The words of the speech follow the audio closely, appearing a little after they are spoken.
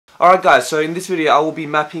Alright guys, so in this video I will be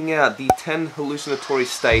mapping out the 10 hallucinatory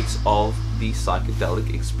states of the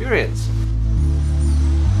psychedelic experience.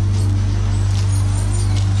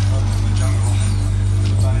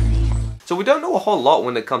 So we don't know a whole lot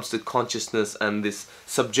when it comes to consciousness and this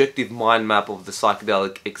subjective mind map of the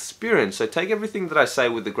psychedelic experience, so take everything that I say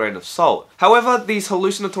with a grain of salt. However, these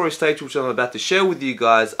hallucinatory states which I'm about to share with you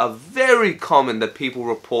guys are very common that people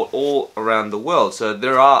report all around the world, so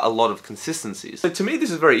there are a lot of consistencies. So to me this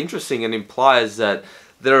is very interesting and implies that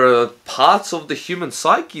there are parts of the human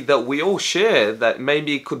psyche that we all share that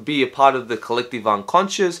maybe could be a part of the collective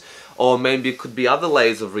unconscious, or maybe it could be other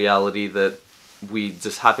layers of reality that we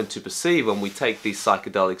just happen to perceive when we take these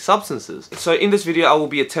psychedelic substances. So in this video I will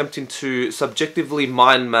be attempting to subjectively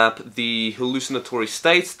mind map the hallucinatory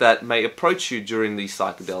states that may approach you during the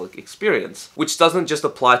psychedelic experience, which doesn't just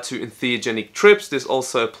apply to entheogenic trips. This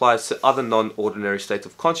also applies to other non-ordinary states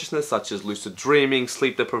of consciousness such as lucid dreaming,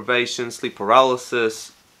 sleep deprivation, sleep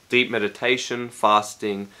paralysis, deep meditation,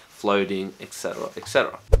 fasting, floating, etc.,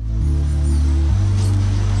 etc.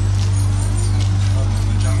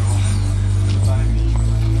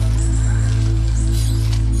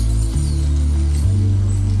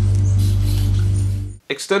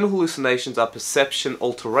 External hallucinations are perception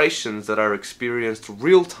alterations that are experienced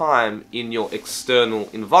real-time in your external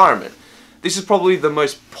environment. This is probably the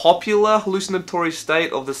most popular hallucinatory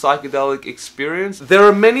state of the psychedelic experience. There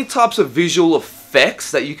are many types of visual effects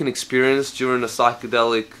that you can experience during a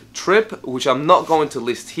psychedelic trip, which I'm not going to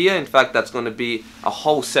list here. In fact, that's going to be a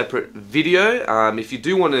whole separate video. If you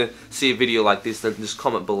do want to see a video like this, then just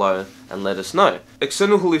comment below and let us know.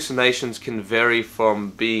 External hallucinations can vary from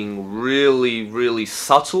being really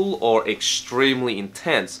subtle or extremely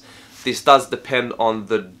intense. This does depend on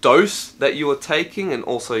the dose that you are taking and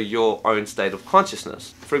also your own state of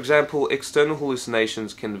consciousness. For example, external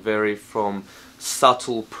hallucinations can vary from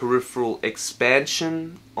subtle peripheral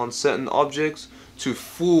expansion on certain objects to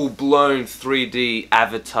full-blown 3D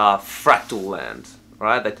avatar fractal land,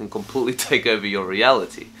 right? That can completely take over your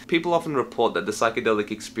reality. People often report that the psychedelic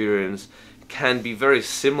experience can be very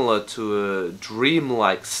similar to a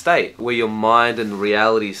dreamlike state where your mind and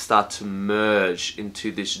reality start to merge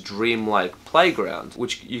into this dreamlike playground,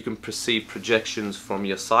 which you can perceive projections from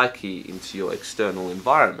your psyche into your external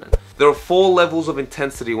environment. There are 4 levels of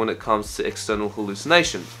intensity when it comes to external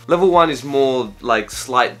hallucination. Level 1 is more like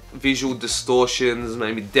slight visual distortions,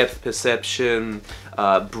 maybe depth perception,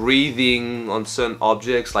 breathing on certain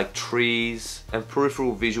objects like trees, and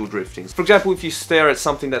peripheral visual drifting. For example, if you stare at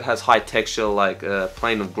something that has high texture like a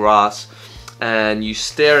plane of grass, and you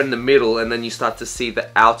stare in the middle and then you start to see the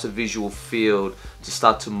outer visual field to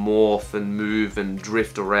start to morph and move and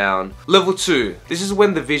drift around. Level 2, this is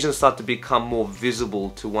when the vision starts to become more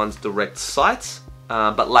visible to one's direct sight,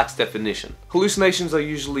 but lacks definition. Hallucinations are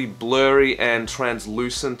usually blurry and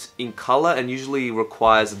translucent in color and usually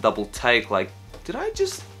requires a double take, like, did I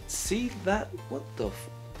just see that? What the f...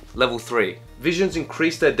 Level 3. Visions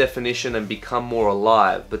increase their definition and become more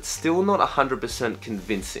alive, but still not 100%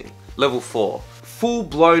 convincing. Level 4.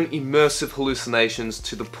 Full-blown immersive hallucinations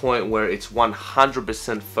to the point where it's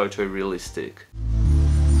 100% photorealistic.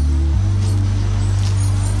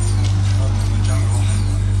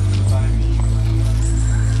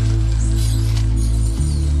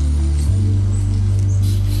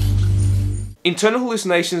 Internal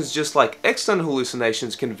hallucinations, just like external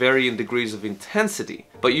hallucinations, can vary in degrees of intensity,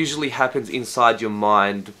 but usually happens inside your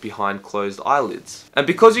mind behind closed eyelids. And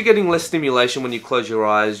because you're getting less stimulation when you close your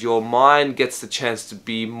eyes, your mind gets the chance to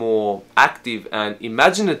be more active and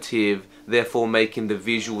imaginative, therefore making the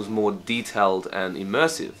visuals more detailed and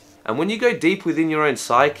immersive. And when you go deep within your own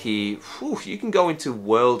psyche, you can go into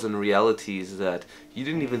worlds and realities that you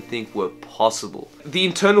didn't even think were possible. The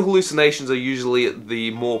internal hallucinations are usually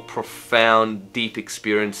the more profound, deep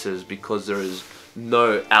experiences because there is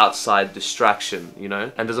no outside distraction, you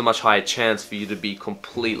know? And there's a much higher chance for you to be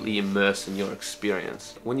completely immersed in your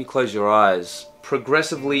experience. When you close your eyes,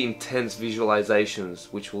 progressively intense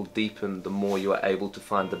visualizations, which will deepen the more you are able to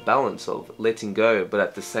find the balance of letting go, but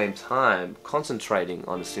at the same time concentrating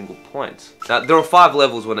on a single point. Now, there are 5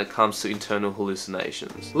 levels when it comes to internal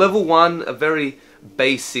hallucinations. Level 1 are very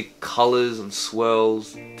basic colors and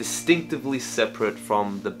swirls, distinctively separate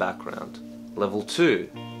from the background. Level 2,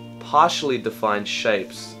 partially defined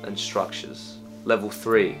shapes and structures. Level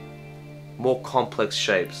 3, more complex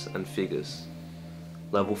shapes and figures.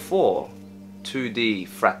 Level 4, 2D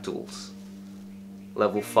fractals.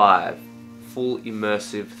 Level 5, full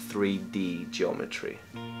immersive 3D geometry.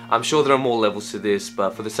 I'm sure there are more levels to this,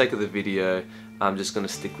 but for the sake of the video, I'm just going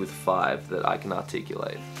to stick with 5 that I can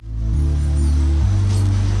articulate.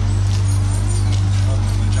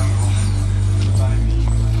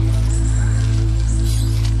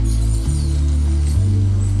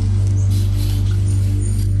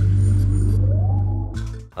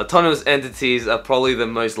 Autonomous entities are probably the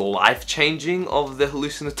most life-changing of the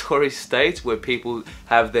hallucinatory states, where people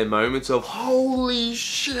have their moments of holy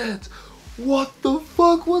shit, what the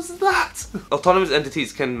fuck was that? Autonomous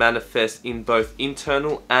entities can manifest in both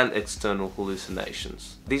internal and external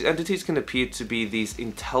hallucinations. These entities can appear to be these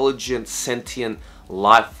intelligent, sentient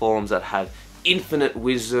life forms that have infinite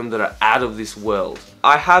wisdom, that are out of this world.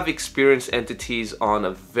 I have experienced entities on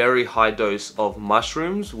a very high dose of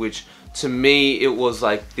mushrooms, which to me it was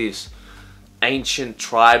like this ancient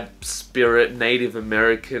tribe spirit, Native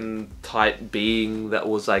American type being that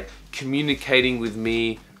was like communicating with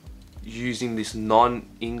me using this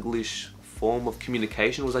non-English form of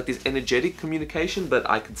communication. It was like this energetic communication, but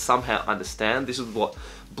I could somehow understand. This is what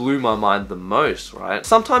blew my mind the most, right?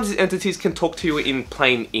 Sometimes these entities can talk to you in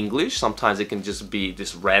plain English. Sometimes it can just be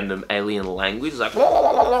this random alien language, like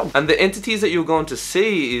and the entities that you're going to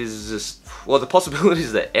see is just, well, the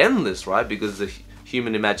possibilities are endless, right? Because the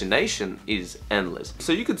human imagination is endless.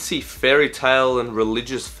 So you could see fairy tale and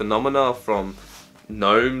religious phenomena, from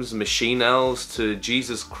gnomes, machine elves, to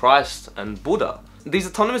Jesus Christ and Buddha. These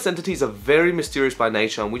autonomous entities are very mysterious by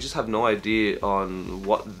nature, and we just have no idea on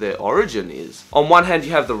what their origin is. On one hand,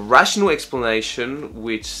 you have the rational explanation,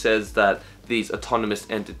 which says that these autonomous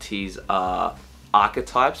entities are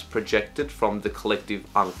archetypes projected from the collective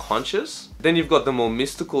unconscious. Then you've got the more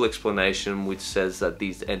mystical explanation, which says that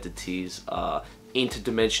these entities are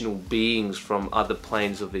interdimensional beings from other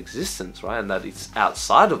planes of existence, right? And that it's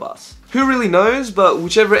outside of us. Who really knows? But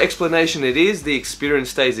whichever explanation it is, the experience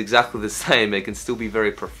stays exactly the same. It can still be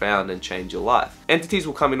very profound and change your life. Entities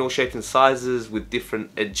will come in all shapes and sizes with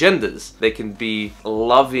different agendas. They can be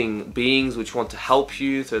loving beings which want to help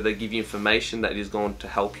you, so they give you information that is going to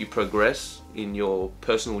help you progress in your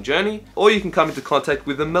personal journey. Or you can come into contact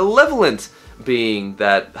with a malevolent being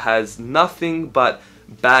that has nothing but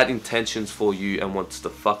bad intentions for you and wants to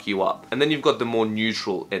fuck you up. And then you've got the more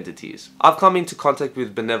neutral entities. I've come into contact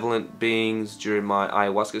with benevolent beings during my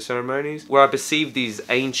ayahuasca ceremonies, where I perceived these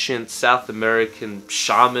ancient South American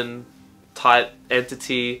shaman type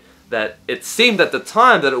entity that it seemed at the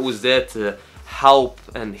time that it was there to help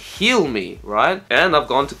and heal me, right? And I've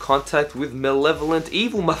gone to contact with malevolent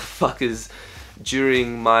evil motherfuckers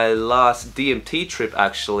during my last DMT trip,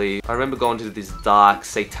 actually. I remember going to this dark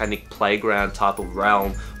satanic playground type of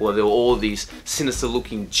realm where there were all these sinister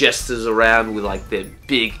looking jesters around with like their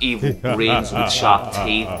big evil rings with sharp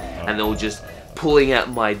teeth, and they were just pulling out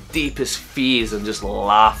my deepest fears and just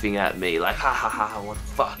laughing at me like, ha ha ha, what,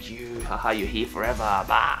 fuck you, haha, you're here forever,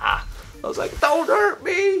 bah. I was like, don't hurt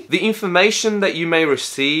me. The information that you may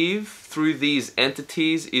receive through these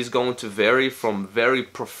entities is going to vary from very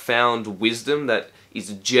profound wisdom that is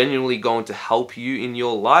genuinely going to help you in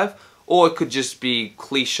your life, or it could just be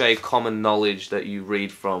cliche common knowledge that you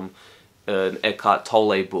read from an Eckhart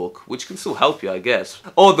Tolle book, which can still help you, I guess.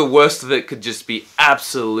 Or the worst of it could just be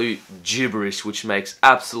absolute gibberish, which makes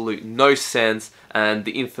absolute no sense, and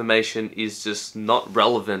the information is just not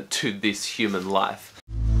relevant to this human life.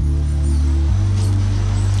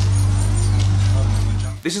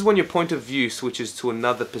 This is when your point of view switches to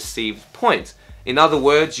another perceived point. In other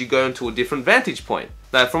words, you go into a different vantage point.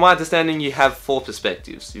 Now, from my understanding, you have 4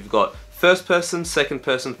 perspectives. You've got first person, second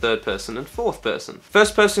person, third person, and fourth person.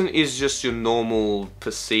 First person is just your normal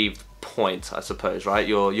perceived point, I suppose, right?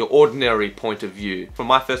 Your ordinary point of view. From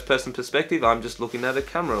my first person perspective, I'm just looking at a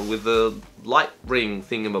camera with a light ring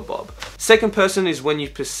thingamabob. Second person is when you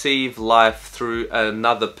perceive life through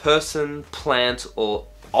another person, plant, or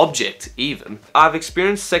object even. I've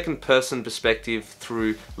experienced second person perspective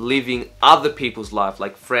through living other people's life,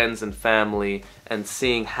 like friends and family, and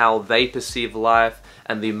seeing how they perceive life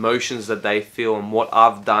and the emotions that they feel, and what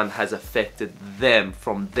I've done has affected them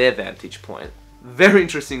from their vantage point. Very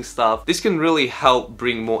interesting stuff. This can really help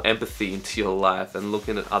bring more empathy into your life and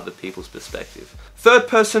looking at other people's perspective. Third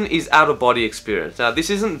person is out-of-body experience. Now, this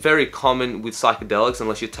isn't very common with psychedelics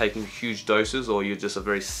unless you're taking huge doses or you're just a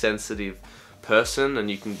very sensitive person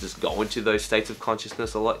and you can just go into those states of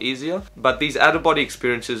consciousness a lot easier. But these out-of-body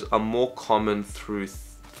experiences are more common through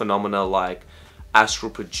phenomena like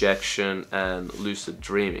astral projection and lucid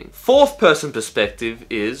dreaming. Fourth person perspective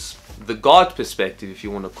is the God perspective, if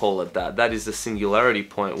you want to call it that. That is the singularity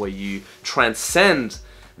point where you transcend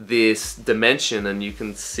this dimension and you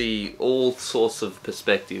can see all sorts of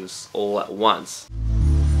perspectives all at once.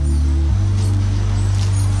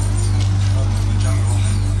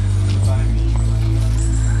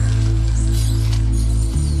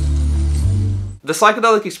 The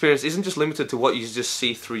psychedelic experience isn't just limited to what you just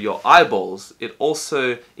see through your eyeballs. It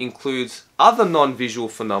also includes other non-visual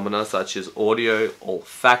phenomena such as audio,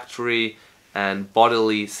 olfactory, and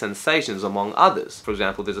bodily sensations, among others. For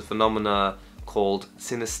example, there's a phenomena called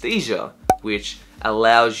synesthesia, which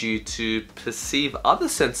allows you to perceive other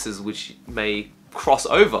senses which may cross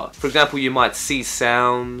over. For example, you might see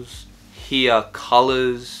sounds, hear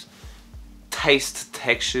colors, taste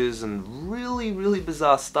textures, and really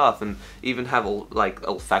bizarre stuff, and even have like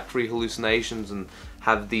olfactory hallucinations and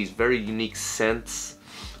have these very unique scents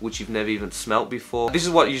which you've never even smelt before. This is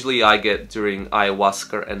what usually I get during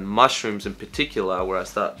ayahuasca and mushrooms in particular, where I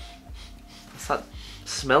start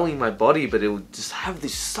smelling my body, but it would just have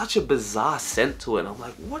this such a bizarre scent to it, and I'm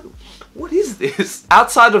like, what is this?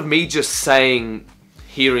 Outside of me just saying,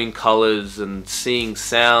 hearing colors and seeing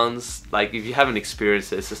sounds, like if you haven't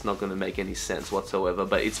experienced it, it's just not going to make any sense whatsoever,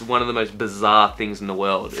 but it's one of the most bizarre things in the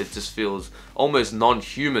world. It just feels almost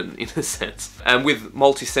non-human in a sense. And with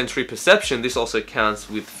multi-sensory perception, this also counts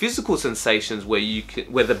with physical sensations where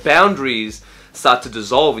the boundaries start to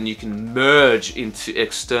dissolve and you can merge into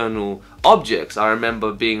external objects. I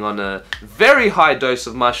remember being on a very high dose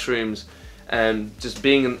of mushrooms and just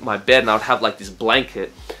being in my bed, and I would have like this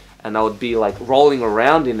blanket and I would be like rolling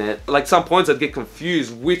around in it. Like some points I'd get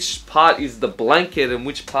confused which part is the blanket and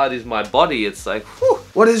which part is my body. It's like, whew,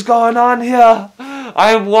 what is going on here?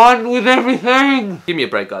 I am one with everything. Give me a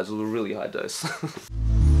break, guys. It was a really high dose.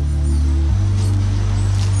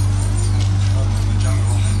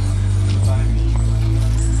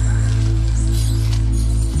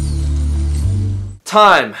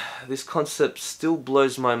 Time. This concept still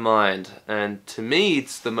blows my mind, and to me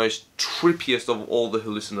it's the most trippiest of all the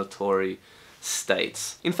hallucinatory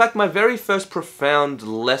states. In fact, my very first profound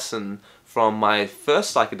lesson from my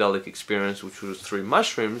first psychedelic experience, which was through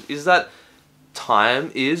mushrooms, is that time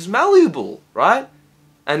is malleable, right?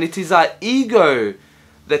 And it is our ego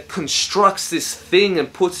that constructs this thing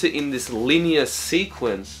and puts it in this linear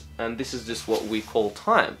sequence. And this is just what we call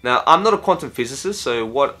time. Now, I'm not a quantum physicist, so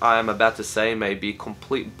what I am about to say may be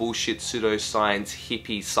complete bullshit, pseudoscience,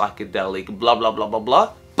 hippie, psychedelic, blah blah blah blah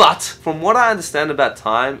blah. But from what I understand about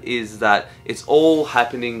time is that it's all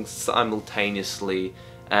happening simultaneously,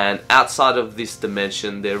 and outside of this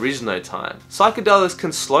dimension there is no time. Psychedelics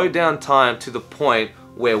can slow down time to the point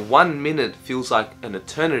where 1 minute feels like an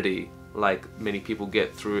eternity, like many people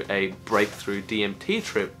get through a breakthrough DMT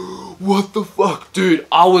trip. What the fuck? Dude,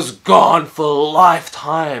 I was gone for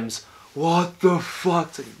lifetimes. What the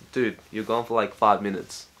fuck? Dude, you're gone for like 5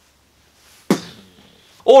 minutes.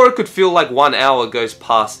 Or it could feel like 1 hour goes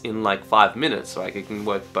past in like 5 minutes. Like, it can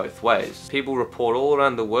work both ways. People report all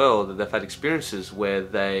around the world that they've had experiences where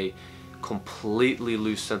they completely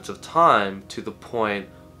lose sense of time to the point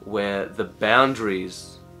where the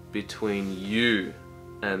boundaries between you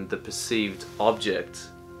and the perceived object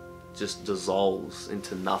just dissolves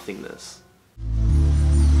into nothingness.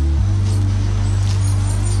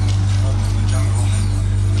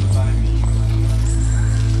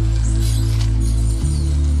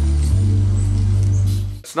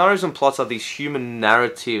 Scenarios and plots are these human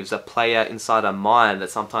narratives that play out inside our mind that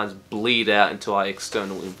sometimes bleed out into our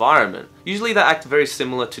external environment. Usually they act very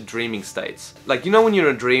similar to dreaming states. Like, you know, when you're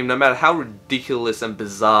in a dream, no matter how ridiculous and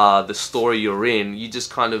bizarre the story you're in, you just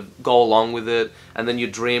kind of go along with it, and then your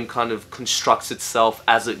dream kind of constructs itself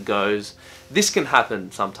as it goes. This can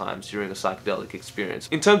happen sometimes during a psychedelic experience.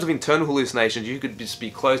 In terms of internal hallucinations, you could just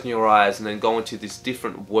be closing your eyes and then go into this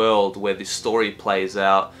different world where this story plays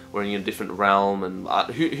out, or in a different realm, and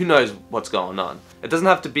who knows what's going on. It doesn't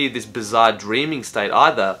have to be this bizarre dreaming state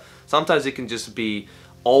either. Sometimes it can just be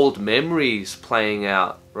old memories playing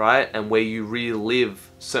out, right? And where you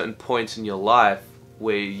relive certain points in your life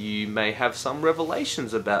where you may have some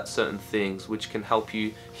revelations about certain things which can help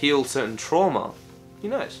you heal certain trauma. Who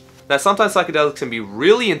knows? Now, sometimes psychedelics can be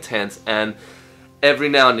really intense, and every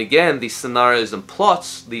now and again these scenarios and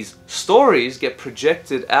plots, these stories, get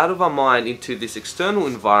projected out of our mind into this external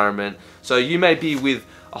environment. So you may be with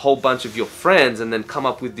a whole bunch of your friends and then come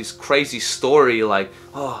up with this crazy story like,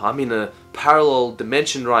 oh, I'm in a parallel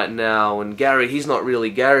dimension right now, and Gary, he's not really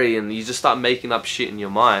Gary, and you just start making up shit in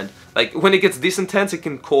your mind. Like, when it gets this intense, it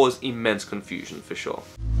can cause immense confusion for sure.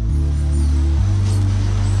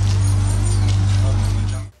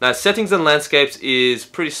 Now, settings and landscapes is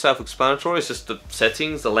pretty self-explanatory. It's just the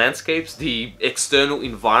settings, the landscapes, the external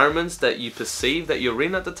environments that you perceive that you're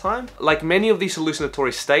in at the time. Like many of these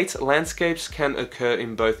hallucinatory states, landscapes can occur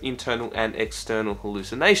in both internal and external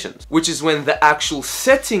hallucinations, which is when the actual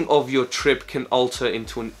setting of your trip can alter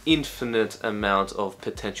into an infinite amount of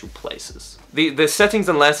potential places. The settings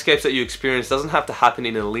and landscapes that you experience doesn't have to happen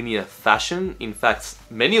in a linear fashion. In fact,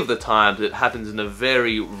 many of the times it happens in a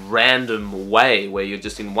very random way where you're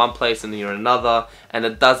just in in one place and you're in another, and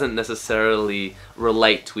it doesn't necessarily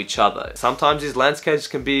relate to each other. Sometimes these landscapes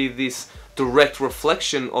can be this direct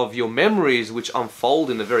reflection of your memories which unfold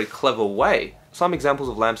in a very clever way. Some examples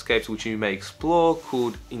of landscapes which you may explore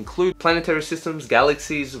could include planetary systems,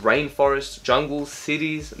 galaxies, rainforests, jungles,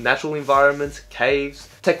 cities, natural environments, caves,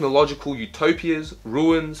 technological utopias,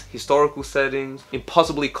 ruins, historical settings,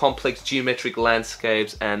 impossibly complex geometric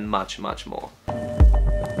landscapes, and much, much more.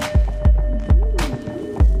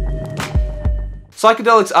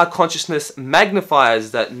 Psychedelics are consciousness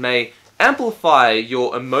magnifiers that may amplify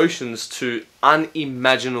your emotions to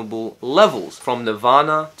unimaginable levels, from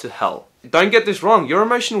nirvana to hell. Don't get this wrong, your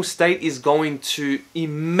emotional state is going to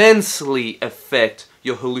immensely affect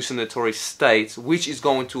your hallucinatory state, which is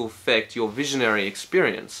going to affect your visionary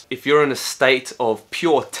experience. If you're in a state of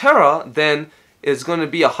pure terror, then there's going to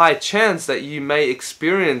be a high chance that you may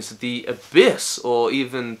experience the abyss or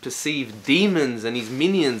even perceive demons and his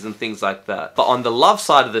minions and things like that. But on the love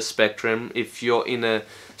side of the spectrum, if you're in a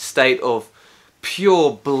state of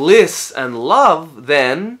pure bliss and love,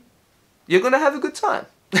 then you're going to have a good time.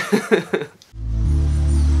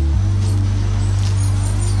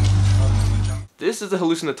 This is a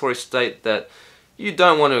hallucinatory state that you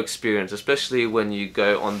don't want to experience, especially when you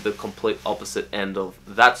go on the complete opposite end of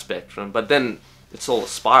that spectrum. But then it's all a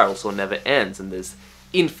spiral, so it never ends, and there's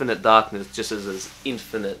infinite darkness just as there's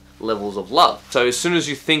infinite levels of love. So as soon as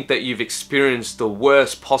you think that you've experienced the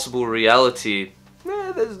worst possible reality,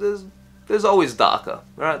 there's always darker,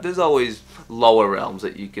 right? There's always lower realms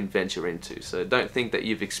that you can venture into. So don't think that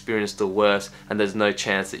you've experienced the worst and there's no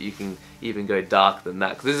chance that you can even go darker than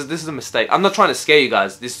that. 'Cause this is a mistake. I'm not trying to scare you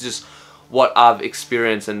guys. This is just what I've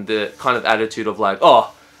experienced, and the kind of attitude of like,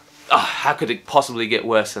 oh, how could it possibly get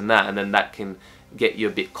worse than that? And then that can get you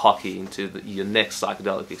a bit cocky into your next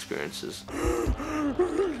psychedelic experiences.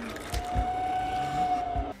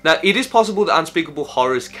 Now, it is possible that unspeakable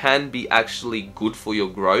horrors can be actually good for your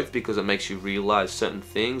growth because it makes you realize certain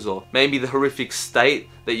things, or maybe the horrific state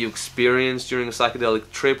that you experienced during a psychedelic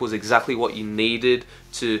trip was exactly what you needed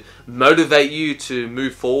to motivate you to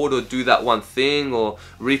move forward or do that one thing, or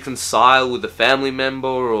reconcile with a family member,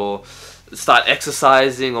 or start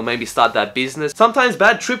exercising, or maybe start that business. Sometimes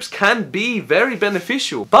bad trips can be very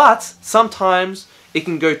beneficial, but sometimes it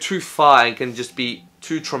can go too far and can just be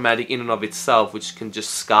too traumatic in and of itself, which can just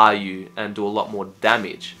scar you and do a lot more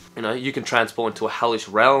damage. You know, you can transport into a hellish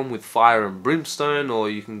realm with fire and brimstone, or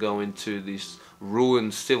you can go into this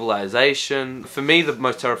ruined civilization. For me, the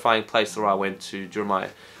most terrifying place that I went to during my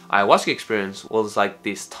ayahuasca experience was like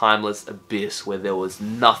this timeless abyss where there was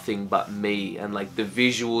nothing but me, and like the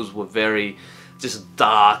visuals were very just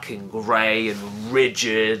dark and grey and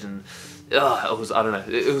rigid, and it was, I don't know,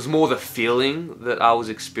 it was more the feeling that I was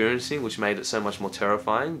experiencing which made it so much more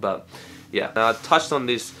terrifying. But yeah, now I touched on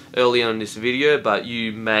this earlier in this video, but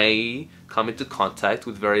you may come into contact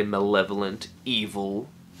with very malevolent, evil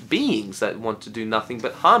beings that want to do nothing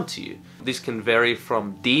but harm to you. This can vary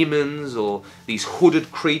from demons or these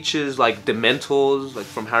hooded creatures like dementors, like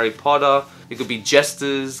from Harry Potter. It could be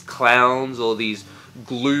jesters, clowns, or these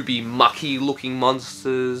glooby, mucky looking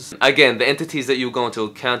monsters. Again, the entities that you're going to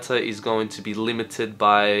encounter is going to be limited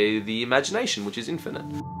by the imagination, which is infinite.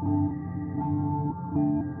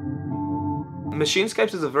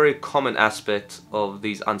 Machinescapes is a very common aspect of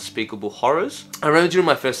these unspeakable horrors. I remember during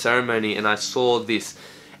my first ceremony and I saw this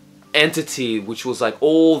entity which was like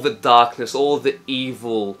all the darkness, all the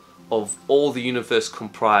evil of all the universe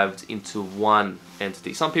comprised into one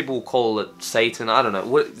entity. Some people will call it Satan, I don't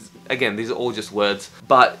know. Again, these are all just words,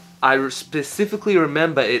 but I specifically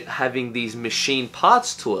remember it having these machine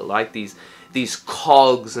parts to it, like these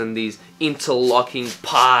cogs and these interlocking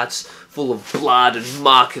parts full of blood and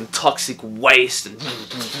muck and toxic waste and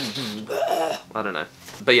I don't know.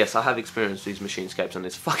 But yes, I have experienced these machinescapes and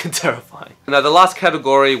it's fucking terrifying. Now the last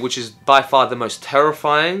category, which is by far the most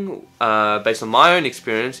terrifying, based on my own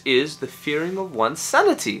experience, is the fearing of one's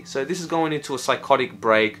sanity. So this is going into a psychotic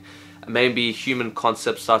break. Maybe human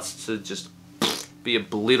concept starts to just be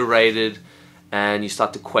obliterated and you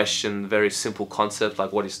start to question very simple concepts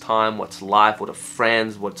like what is time, what's life, what are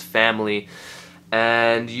friends, what's family.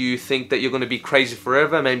 And you think that you're going to be crazy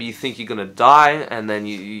forever. Maybe you think you're going to die, and then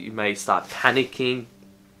you may start panicking.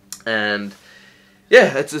 And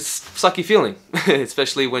yeah, it's a sucky feeling,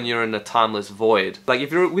 especially when you're in a timeless void. Like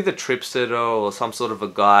if you're with a trip sitter or some sort of a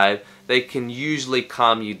guide, they can usually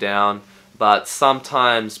calm you down. But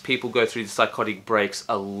sometimes people go through the psychotic breaks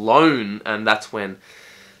alone, and that's when,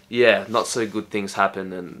 yeah, not so good things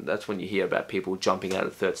happen. And that's when you hear about people jumping out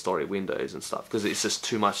of third-story windows and stuff, because it's just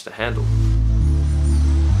too much to handle.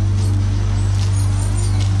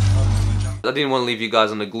 I didn't want to leave you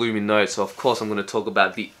guys on a gloomy note, so of course I'm going to talk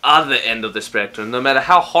about the other end of the spectrum. No matter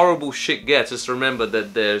how horrible shit gets, just remember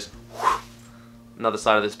that there's another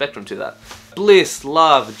side of the spectrum to that. Bliss,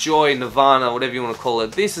 love, joy, nirvana, whatever you want to call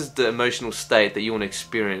it. This is the emotional state that you want to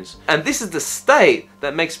experience. And this is the state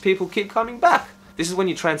that makes people keep coming back. This is when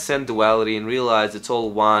you transcend duality and realize it's all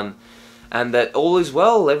one, and that all is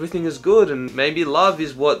well, everything is good, and maybe love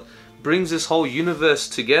is what brings this whole universe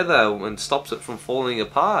together and stops it from falling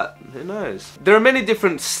apart. Who knows? There are many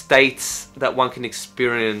different states that one can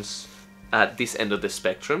experience at this end of the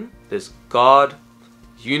spectrum. There's God,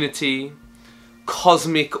 unity,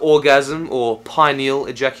 cosmic orgasm, or pineal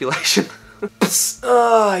ejaculation.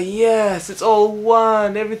 Ah, yes, it's all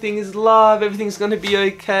one, everything is love, everything's gonna be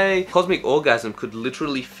okay. Cosmic orgasm could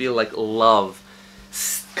literally feel like love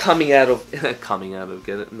coming out of,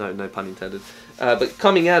 get it? No pun intended. But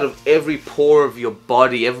coming out of every pore of your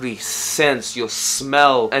body, every sense, your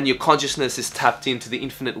smell, and your consciousness is tapped into the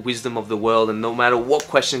infinite wisdom of the world, and no matter what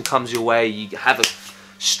question comes your way, you have a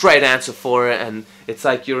straight answer for it, and it's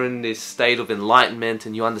like you're in this state of enlightenment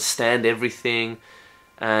and you understand everything,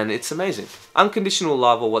 and it's amazing. Unconditional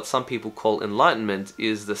love, or what some people call enlightenment,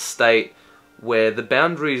 is the state where the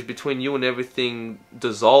boundaries between you and everything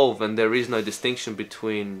dissolve and there is no distinction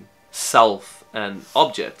between self and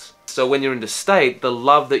object. So when you're in the state, the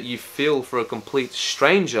love that you feel for a complete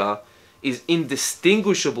stranger is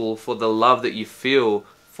indistinguishable for the love that you feel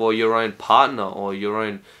for your own partner or your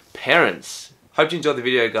own parents. Hope you enjoyed the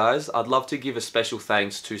video, guys. I'd love to give a special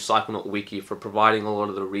thanks to Psychonaut Wiki for providing a lot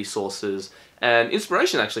of the resources and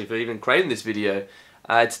inspiration actually for even creating this video.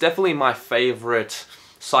 It's definitely my favorite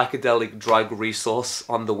psychedelic drug resource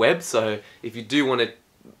on the web, so if you do want to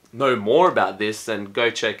know more about this, then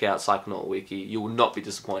go check out Psychonaut Wiki. You will not be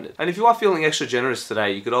disappointed. And if you are feeling extra generous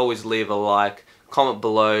today, you could always leave a like, comment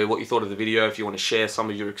below what you thought of the video if you want to share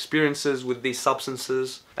some of your experiences with these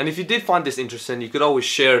substances. And if you did find this interesting, you could always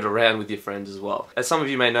share it around with your friends as well. As some of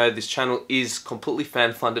you may know, this channel is completely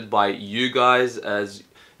fan funded by you guys, as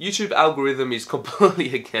YouTube algorithm is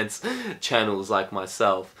completely against channels like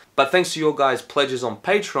myself. But thanks to your guys' pledges on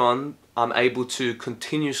Patreon, I'm able to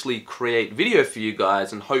continuously create video for you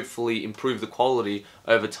guys and hopefully improve the quality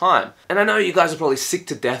over time. And I know you guys are probably sick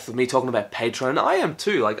to death of me talking about Patreon. I am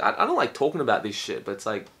too. Like, I don't like talking about this shit, but it's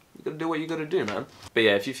like, you gotta do what you gotta do, man. But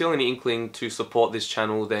yeah, if you feel any inkling to support this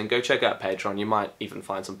channel, then go check out Patreon. You might even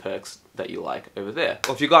find some perks that you like over there.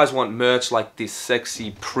 Or if you guys want merch like this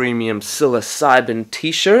sexy premium Psilocybin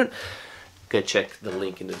t-shirt, go check the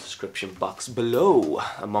link in the description box below,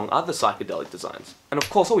 among other psychedelic designs. And of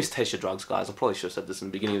course, always test your drugs, guys. I probably should have said this in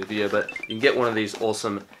the beginning of the video, but you can get one of these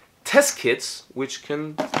awesome test kits, which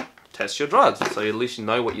can test your drugs. So at least you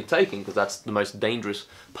know what you're taking, because that's the most dangerous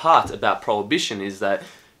part about prohibition, is that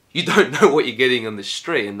you don't know what you're getting on the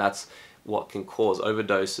street, and that's what can cause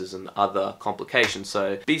overdoses and other complications.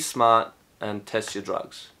 So be smart and test your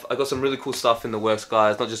drugs. I got some really cool stuff in the works,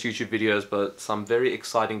 guys, not just YouTube videos, but some very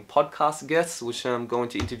exciting podcast guests, which I'm going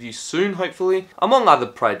to interview soon, hopefully, among other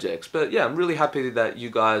projects. But yeah, I'm really happy that you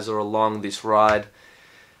guys are along this ride.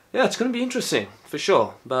 Yeah, it's gonna be interesting, for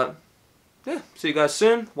sure. But yeah, see you guys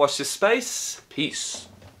soon. Watch this space. Peace.